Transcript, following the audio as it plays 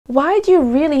Why do you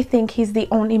really think he's the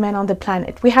only man on the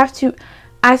planet? We have to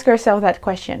ask ourselves that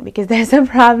question because there's a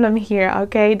problem here,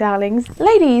 okay, darlings?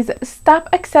 Ladies, stop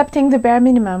accepting the bare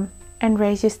minimum and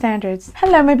raise your standards.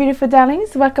 Hello, my beautiful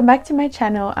darlings. Welcome back to my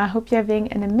channel. I hope you're having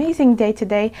an amazing day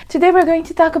today. Today, we're going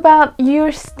to talk about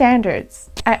your standards.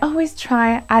 I always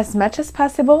try as much as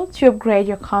possible to upgrade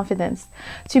your confidence,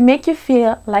 to make you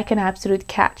feel like an absolute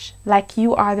catch, like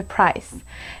you are the prize,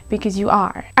 because you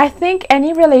are. I think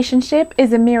any relationship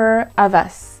is a mirror of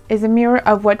us. Is a mirror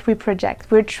of what we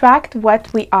project. We attract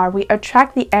what we are. We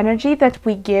attract the energy that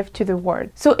we give to the world.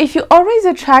 So if you always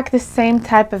attract the same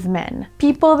type of men,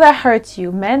 people that hurt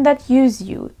you, men that use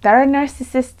you, that are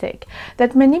narcissistic,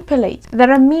 that manipulate, that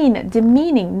are mean,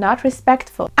 demeaning, not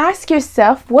respectful, ask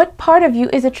yourself what part of you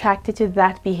is attracted to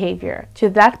that behavior, to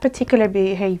that particular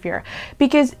behavior,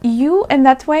 because you in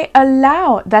that way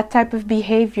allow that type of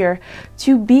behavior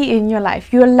to be in your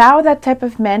life. You allow that type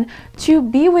of men to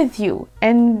be with you,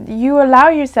 and you allow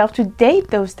yourself to date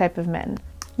those type of men.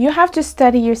 You have to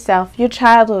study yourself, your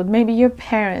childhood, maybe your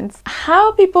parents,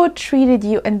 how people treated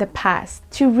you in the past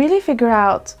to really figure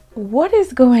out what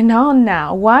is going on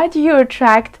now. Why do you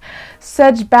attract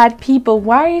such bad people?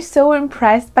 Why are you so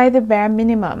impressed by the bare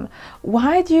minimum?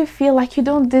 Why do you feel like you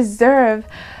don't deserve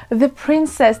the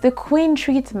princess, the queen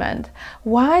treatment?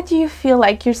 Why do you feel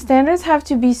like your standards have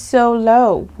to be so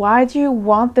low? Why do you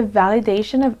want the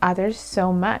validation of others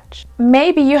so much?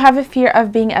 Maybe you have a fear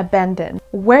of being abandoned.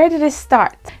 Where did it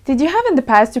start? Did you have in the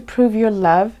past to prove your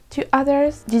love to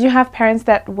others? Did you have parents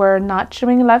that were not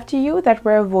showing love to you, that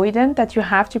were avoidant, that you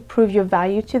have to prove your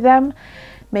value to them?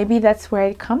 Maybe that's where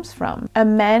it comes from. A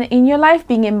man in your life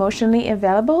being emotionally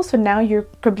available, so now you're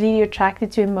completely attracted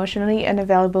to emotionally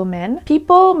unavailable men.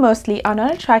 People mostly are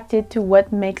not attracted to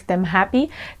what makes them happy,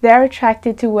 they're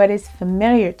attracted to what is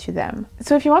familiar to them.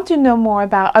 So if you want to know more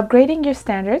about upgrading your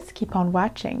standards, keep on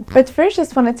watching. But first,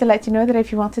 just wanted to let you know that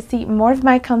if you want to see more of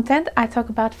my content, I talk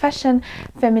about fashion,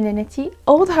 femininity,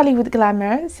 old Hollywood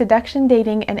glamour, seduction,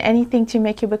 dating, and anything to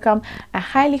make you become a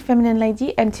highly feminine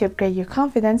lady and to upgrade your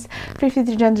confidence. Feel free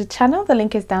to join the channel, the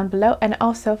link is down below, and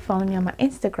also follow me on my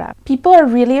Instagram. People are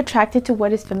really attracted to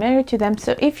what is familiar to them,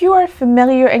 so if you are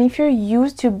familiar and if you're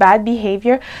used to bad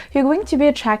behavior, you're going to be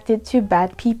attracted to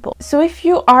bad people. So if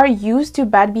you are used to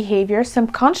bad behavior,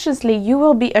 subconsciously you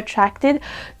will be attracted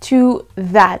to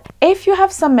that. If you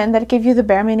have some men that give you the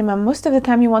bare minimum, most of the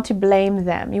time you want to blame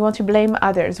them, you want to blame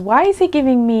others. Why is he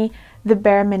giving me the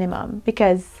bare minimum?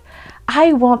 Because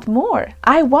I want more.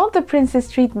 I want the princess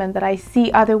treatment that I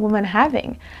see other women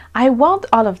having. I want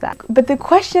all of that. But the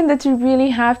question that you really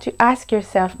have to ask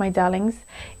yourself, my darlings,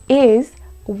 is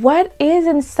what is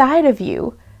inside of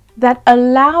you that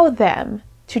allow them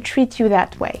to treat you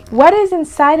that way? What is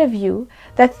inside of you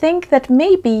that think that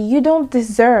maybe you don't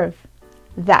deserve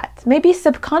that? Maybe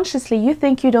subconsciously you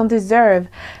think you don't deserve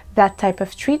that type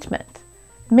of treatment.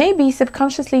 Maybe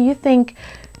subconsciously you think,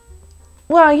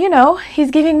 well, you know, he's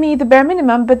giving me the bare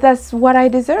minimum, but that's what I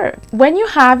deserve. When you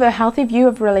have a healthy view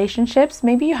of relationships,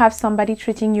 maybe you have somebody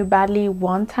treating you badly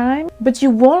one time, but you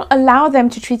won't allow them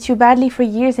to treat you badly for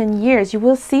years and years. You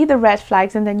will see the red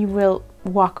flags and then you will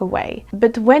walk away.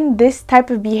 But when this type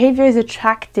of behavior is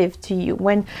attractive to you,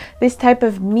 when this type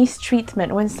of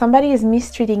mistreatment, when somebody is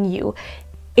mistreating you,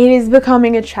 it is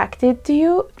becoming attracted to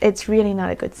you, it's really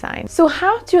not a good sign. So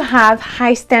how to have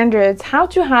high standards, how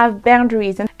to have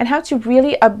boundaries, and how to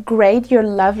really upgrade your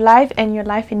love life and your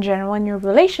life in general and your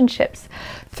relationships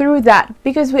through that.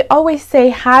 Because we always say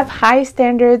have high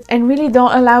standards and really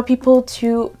don't allow people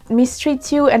to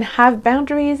mistreat you and have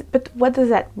boundaries, but what does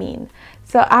that mean?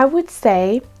 So I would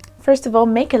say, first of all,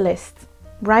 make a list.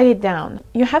 Write it down.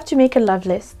 You have to make a love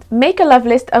list. Make a love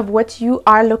list of what you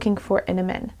are looking for in a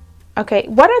man. Okay,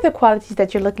 what are the qualities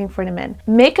that you're looking for in a man?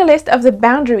 Make a list of the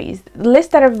boundaries,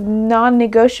 list that are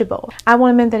non-negotiable. I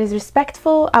want a man that is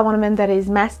respectful. I want a man that is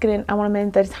masculine. I want a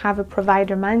man that have a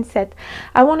provider mindset.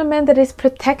 I want a man that is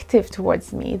protective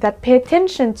towards me, that pay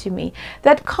attention to me,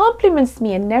 that compliments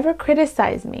me and never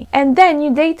criticize me. And then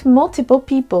you date multiple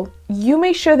people. You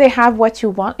make sure they have what you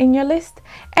want in your list,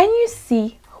 and you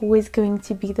see who is going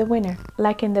to be the winner,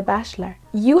 like in The Bachelor.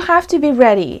 You have to be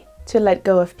ready to let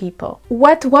go of people.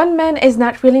 What one man is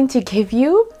not willing to give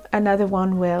you, another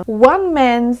one will. One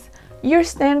man's your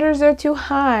standards are too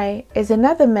high is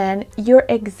another man, you're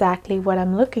exactly what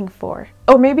I'm looking for.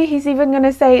 Or maybe he's even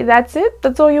gonna say, that's it?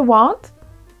 That's all you want?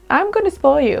 I'm gonna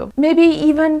spoil you. Maybe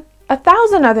even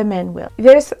 1,000 other men will.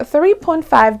 There's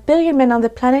 3.5 billion men on the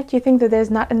planet. You think that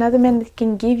there's not another man that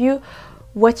can give you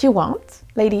what you want?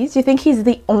 Ladies, you think he's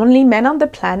the only man on the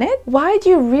planet? Why do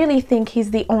you really think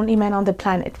he's the only man on the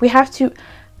planet? We have to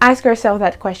ask yourself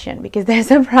that question, because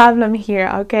there's a problem here,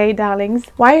 okay, darlings?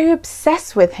 Why are you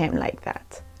obsessed with him like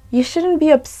that? You shouldn't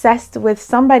be obsessed with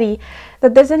somebody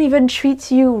that doesn't even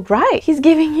treat you right. He's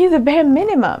giving you the bare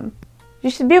minimum. You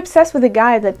should be obsessed with a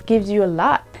guy that gives you a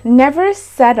lot. Never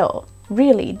settle.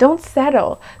 Really, don't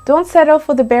settle. Don't settle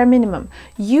for the bare minimum.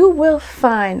 You will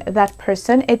find that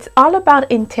person. It's all about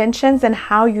intentions and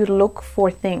how you look for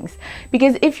things.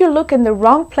 Because if you look in the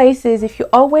wrong places, if you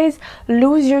always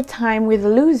lose your time with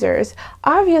losers,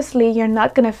 obviously you're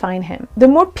not going to find him. The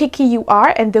more picky you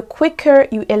are and the quicker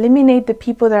you eliminate the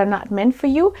people that are not meant for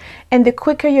you, and the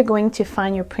quicker you're going to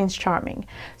find your Prince Charming.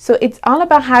 So it's all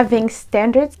about having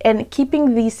standards and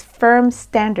keeping these firm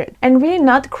standards and really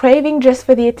not craving just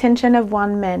for the attention of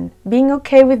one man. Being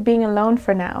okay with being alone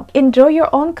for now. Enjoy your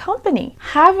own company.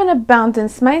 Have an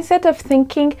abundance mindset of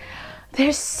thinking,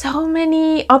 there's so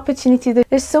many opportunities,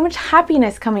 there's so much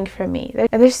happiness coming from me.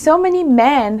 There's so many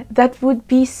men that would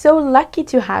be so lucky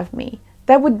to have me,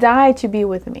 that would die to be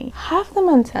with me. Have the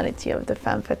mentality of the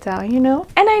femme fatale, you know?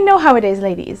 And I know how it is,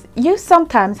 ladies. You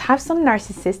sometimes have some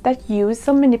narcissists that use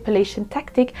some manipulation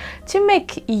tactic to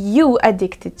make you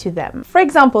addicted to them. For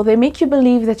example, they make you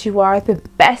believe that you are the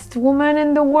best woman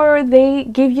in the world. They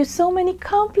give you so many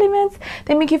compliments.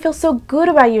 They make you feel so good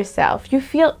about yourself. You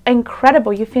feel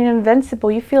incredible. You feel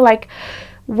invincible. You feel like,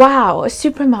 wow, a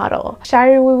supermodel.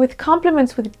 Shower you with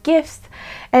compliments, with gifts,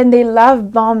 and they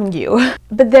love bombing you.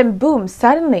 But then boom,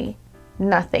 suddenly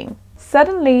nothing.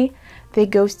 Suddenly they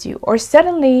ghost you, or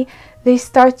suddenly they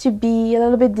start to be a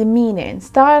little bit demeaning.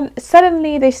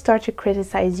 Suddenly they start to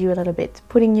criticize you a little bit,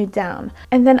 putting you down.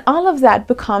 And then all of that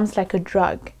becomes like a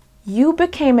drug. You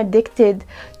became addicted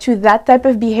to that type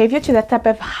of behavior, to that type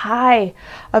of high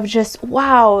of just,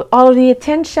 wow, all the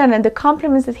attention and the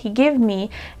compliments that he gave me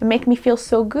and make me feel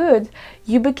so good.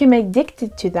 You became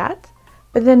addicted to that.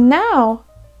 But then now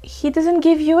he doesn't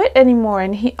give you it anymore.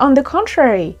 And he, on the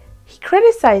contrary, he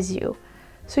criticizes you.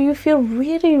 So you feel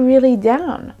really, really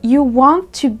down. You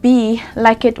want to be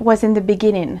like it was in the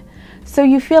beginning. So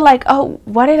you feel like, oh,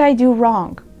 what did I do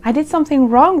wrong? I did something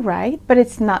wrong, right? But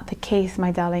it's not the case,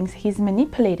 my darlings. He's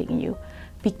manipulating you.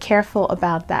 Be careful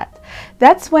about that.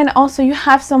 That's when also you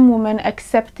have some women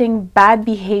accepting bad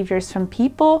behaviors from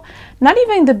people. Not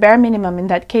even the bare minimum in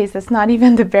that case. That's not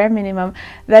even the bare minimum.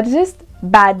 That's just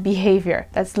bad behavior.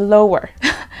 That's lower.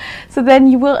 So then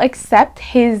you will accept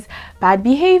his bad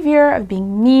behavior of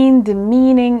being mean,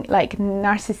 demeaning, like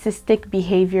narcissistic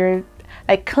behavior,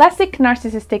 like classic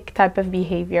narcissistic type of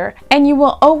behavior. And you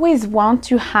will always want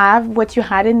to have what you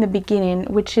had in the beginning,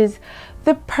 which is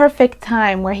the perfect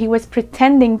time where he was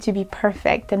pretending to be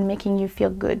perfect and making you feel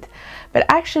good. But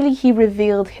actually he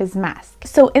revealed his mask.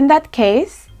 So in that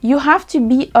case, you have to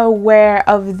be aware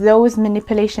of those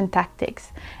manipulation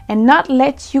tactics and not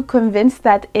let you convince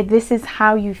that this is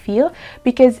how you feel,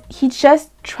 because he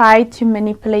just tried to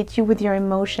manipulate you with your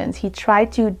emotions. He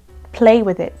tried to play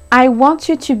with it. I want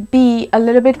you to be a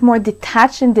little bit more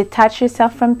detached and detach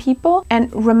yourself from people and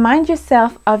remind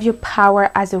yourself of your power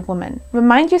as a woman.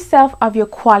 Remind yourself of your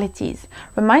qualities.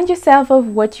 Remind yourself of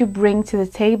what you bring to the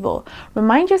table.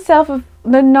 Remind yourself of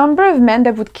the number of men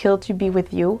that would kill to be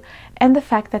with you, and the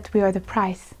fact that we are the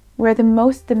price. We're the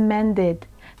most demanded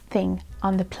thing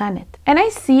on the planet. And I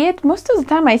see it most of the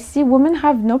time. I see women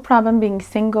have no problem being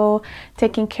single,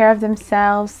 taking care of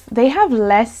themselves. They have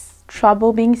less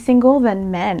trouble being single than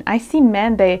men. I see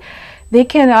men, they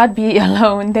cannot be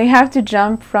alone. They have to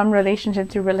jump from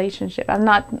relationship to relationship.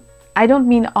 I don't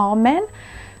mean all men,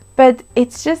 but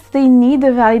it's just they need the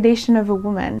validation of a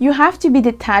woman. You have to be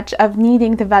detached of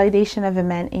needing the validation of a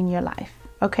man in your life.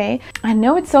 Okay, I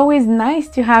know it's always nice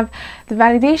to have the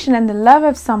validation and the love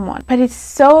of someone, but it's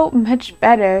so much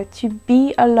better to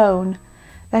be alone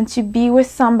than to be with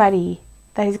somebody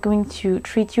that is going to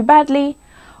treat you badly,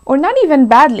 or not even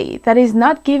badly, that is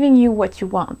not giving you what you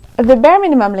want. The bare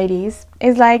minimum, ladies,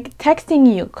 is like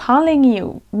texting you, calling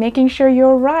you, making sure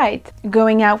you're right,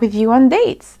 going out with you on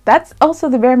dates. That's also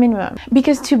the bare minimum.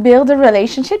 Because to build a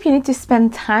relationship, you need to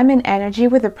spend time and energy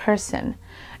with a person.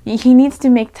 He needs to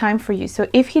make time for you. So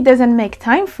if he doesn't make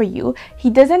time for you, he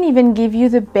doesn't even give you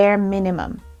the bare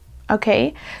minimum.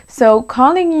 Okay, so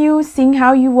calling you, seeing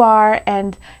how you are,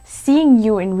 and seeing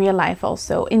you in real life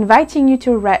also, inviting you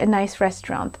to a nice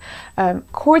restaurant,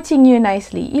 courting you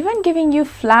nicely, even giving you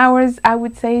flowers, I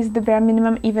would say is the bare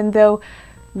minimum, even though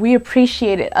we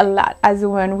appreciate it a lot as a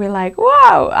woman. We're like,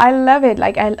 wow, I love it.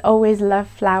 Like, I always love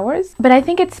flowers. But I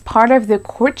think it's part of the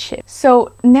courtship.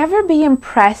 So never be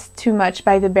impressed too much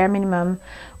by the bare minimum.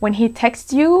 When he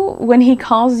texts you, when he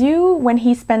calls you, when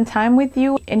he spends time with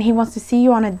you and he wants to see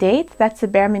you on a date, that's the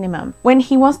bare minimum. When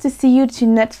he wants to see you to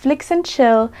Netflix and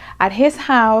chill at his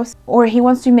house, or he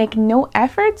wants to make no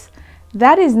efforts,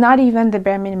 that is not even the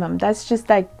bare minimum. That's just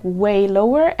like way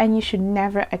lower, and you should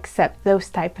never accept those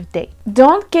type of dates.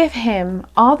 Don't give him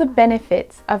all the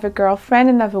benefits of a girlfriend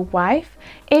and of a wife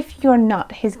if you're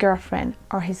not his girlfriend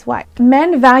or his wife.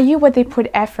 Men value what they put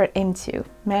effort into.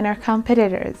 Men are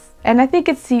competitors. And I think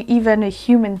it's even a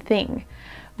human thing.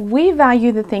 We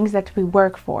value the things that we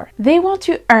work for. They want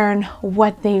to earn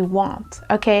what they want,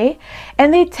 okay?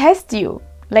 And they test you.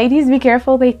 Ladies, be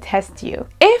careful, they test you.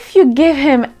 If you give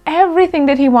him everything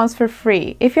that he wants for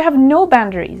free, if you have no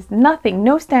boundaries, nothing,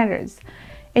 no standards,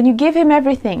 and you give him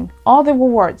everything, all the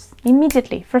rewards,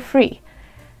 immediately, for free,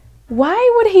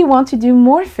 why would he want to do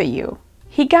more for you?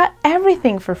 He got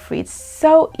everything for free. It's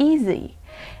so easy.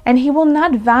 And he will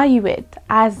not value it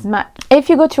as much. If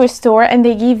you go to a store and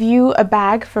they give you a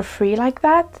bag for free like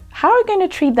that, how are you going to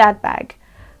treat that bag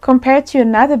compared to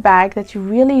another bag that you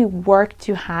really work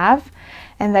to have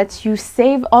and that you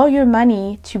save all your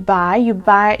money to buy? You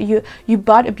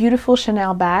bought a beautiful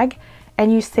Chanel bag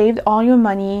and you saved all your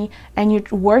money and you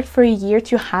worked for a year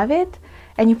to have it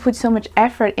and you put so much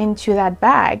effort into that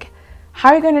bag. How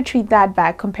are you going to treat that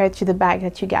bag compared to the bag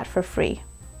that you got for free?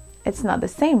 It's not the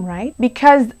same, right?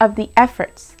 Because of the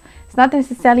efforts. It's not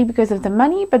necessarily because of the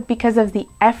money, but because of the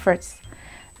efforts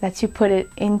that you put it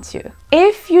into.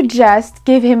 If you just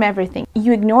give him everything,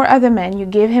 you ignore other men, you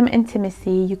give him intimacy,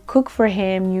 you cook for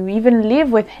him, you even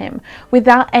live with him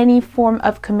without any form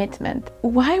of commitment,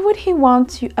 why would he want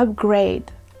to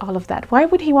upgrade all of that? Why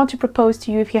would he want to propose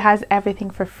to you if he has everything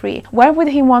for free? Why would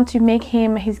he want to make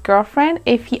him his girlfriend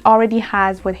if he already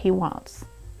has what he wants?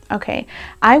 Okay,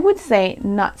 I would say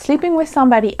not sleeping with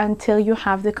somebody until you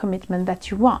have the commitment that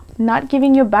you want. Not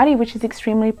giving your body, which is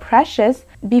extremely precious,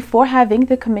 before having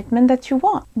the commitment that you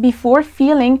want. Before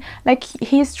feeling like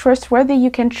he is trustworthy, you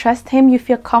can trust him, you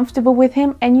feel comfortable with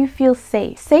him, and you feel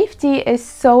safe. Safety is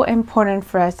so important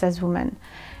for us as women.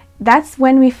 That's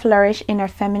when we flourish in our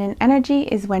feminine energy,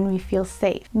 is when we feel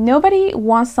safe. Nobody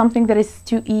wants something that is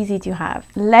too easy to have.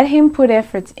 Let him put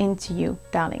efforts into you,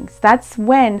 darlings. That's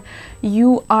when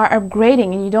you are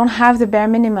upgrading and you don't have the bare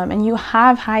minimum and you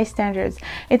have high standards.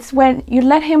 It's when you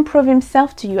let him prove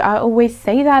himself to you. I always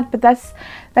say that, but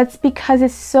that's because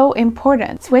it's so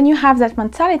important. It's when you have that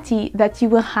mentality that you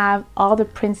will have all the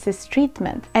princess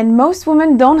treatment. And most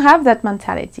women don't have that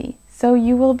mentality. So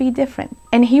you will be different.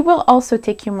 And he will also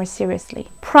take you more seriously.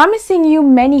 Promising you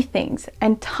many things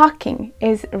and talking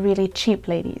is really cheap,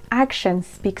 ladies. Action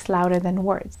speaks louder than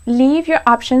words. Leave your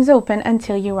options open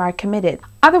until you are committed.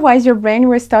 Otherwise, your brain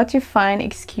will start to find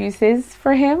excuses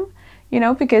for him, you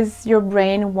know, because your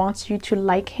brain wants you to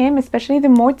like him. Especially the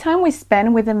more time we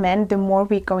spend with a man, the more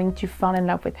we're going to fall in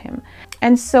love with him.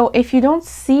 And so if you don't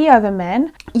see other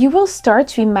men, you will start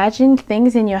to imagine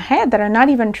things in your head that are not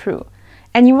even true.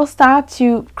 And you will start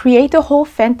to create a whole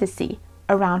fantasy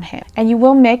around him. And you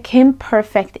will make him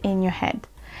perfect in your head.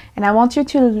 And I want you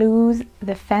to lose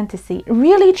the fantasy.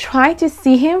 Really try to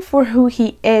see him for who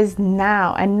he is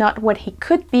now and not what he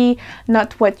could be,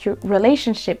 not what your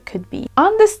relationship could be.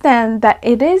 Understand that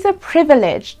it is a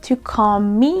privilege to call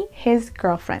me his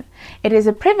girlfriend. It is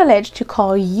a privilege to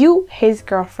call you his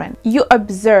girlfriend. You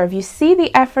observe, you see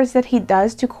the efforts that he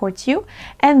does to court you,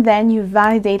 and then you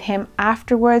validate him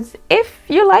afterwards if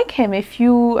you like him, if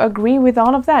you agree with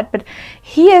all of that. But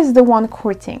he is the one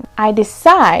courting. I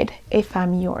decide if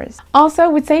I'm yours. Also, I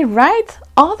would say write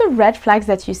all the red flags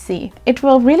that you see. It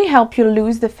will really help you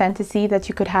lose the fantasy that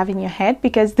you could have in your head,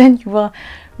 because then you will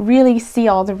really see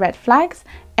all the red flags.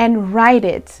 And write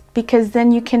it, because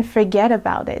then you can forget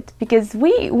about it. Because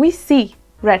we see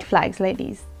red flags,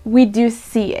 ladies. We do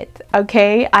see it,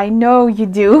 okay? I know you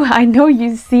do. I know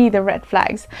you see the red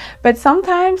flags. But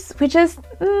sometimes we just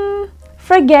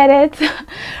forget it,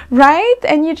 right?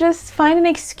 And you just find an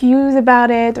excuse about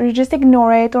it, or you just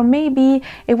ignore it, or maybe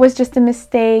it was just a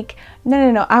mistake.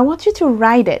 No. I want you to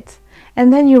write it.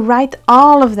 And then you write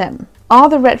all of them. All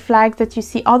the red flags that you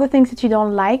see, all the things that you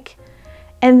don't like.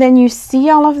 And then you see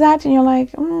all of that and you're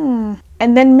like,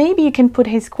 And then maybe you can put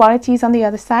his qualities on the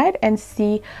other side and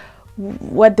see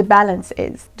what the balance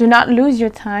is. Do not lose your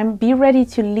time. Be ready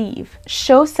to leave.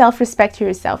 Show self-respect to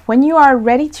yourself. When you are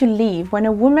ready to leave, when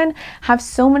a woman has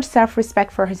so much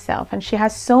self-respect for herself and she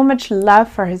has so much love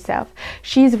for herself,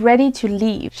 she's ready to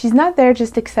leave. She's not there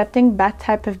just accepting bad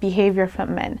type of behavior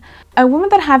from men. A woman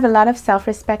that has a lot of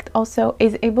self-respect also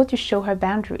is able to show her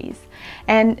boundaries,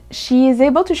 and she is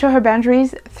able to show her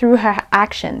boundaries through her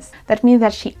actions. That means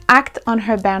that she acts on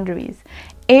her boundaries.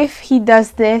 If he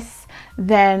does this,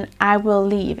 then I will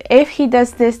leave. If he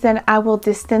does this, then I will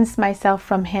distance myself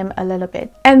from him a little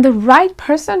bit. And the right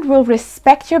person will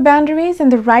respect your boundaries, and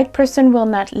the right person will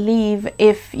not leave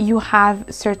if you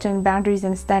have certain boundaries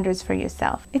and standards for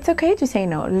yourself. It's okay to say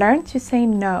no. Learn to say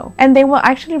no. And they will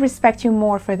actually respect you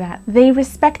more for that. They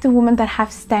respect a woman that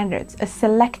has standards, a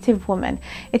selective woman.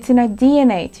 It's in our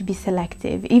DNA to be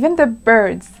selective. Even the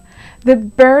birds. The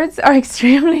birds are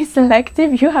extremely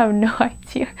selective. You have no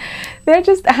idea. They're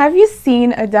just, have you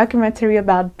seen a documentary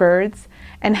about birds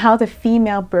and how the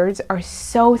female birds are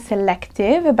so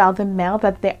selective about the male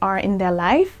that they are in their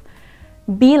life?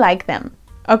 Be like them,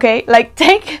 okay? Like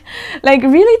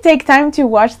really take time to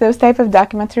watch those type of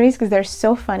documentaries because they're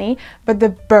so funny. But the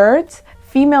birds,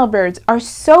 female birds, are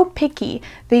so picky.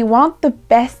 They want the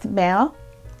best male,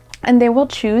 and they will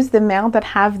choose the male that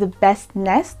have the best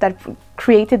nest, that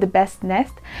created the best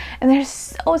nest. And they're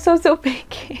so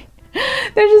picky.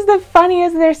 They're just the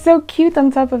funniest. They're so cute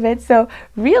on top of it. So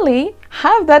really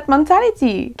have that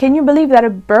mentality. Can you believe that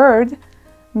a bird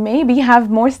maybe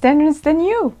have more standards than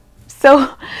you?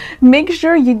 So make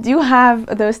sure you do have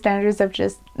those standards of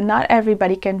just not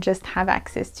everybody can just have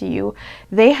access to you.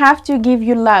 They have to give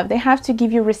you love. They have to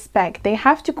give you respect. They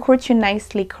have to court you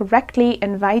nicely, correctly,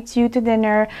 invite you to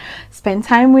dinner, spend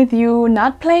time with you,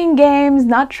 not playing games,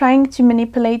 not trying to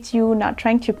manipulate you, not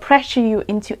trying to pressure you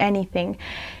into anything.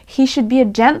 He should be a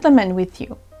gentleman with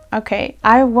you. Okay,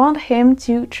 I want him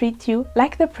to treat you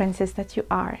like the princess that you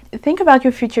are. Think about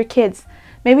your future kids.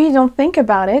 Maybe you don't think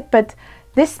about it, but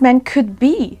this man could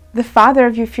be the father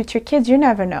of your future kids. You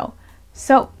never know.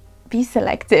 So be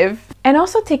selective. And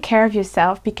also take care of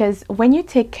yourself, because when you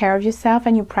take care of yourself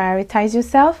and you prioritize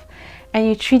yourself and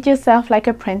you treat yourself like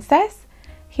a princess,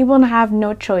 he will have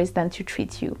no choice than to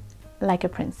treat you like a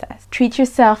princess. Treat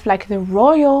yourself like the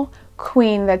royal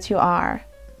queen that you are,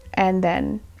 and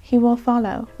then he will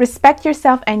follow. Respect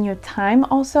yourself and your time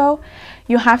also.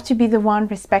 You have to be the one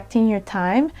respecting your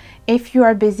time. If you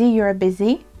are busy, you're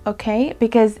busy. Okay,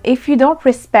 because if you don't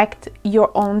respect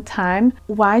your own time,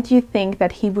 why do you think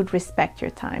that he would respect your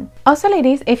time? Also,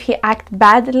 ladies, if he acts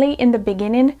badly in the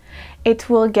beginning, it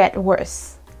will get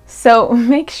worse. So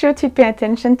make sure to pay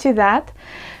attention to that.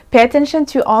 Pay attention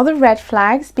to all the red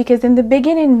flags, because in the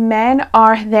beginning, men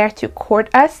are there to court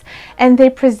us and they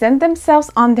present themselves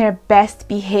on their best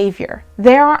behavior.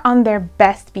 They are on their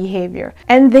best behavior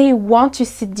and they want to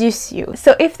seduce you.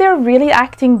 So if they're really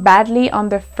acting badly on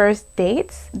the first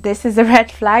dates, this is a red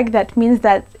flag. That means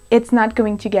that it's not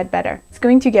going to get better. It's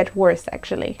going to get worse,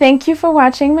 actually. Thank you for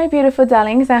watching, my beautiful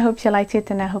darlings. I hope you liked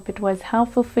it and I hope it was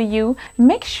helpful for you.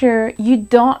 Make sure you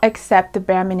don't accept the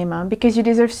bare minimum, because you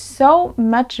deserve so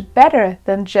much better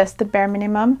than just the bare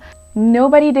minimum.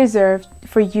 Nobody deserves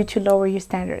for you to lower your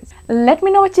standards. Let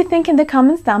me know what you think in the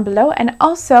comments down below, and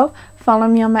also follow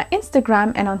me on my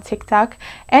Instagram and on TikTok,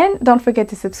 and don't forget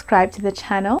to subscribe to the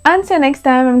channel. Until next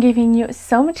time, I'm giving you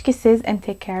so much kisses and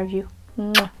take care of you.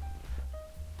 Mwah.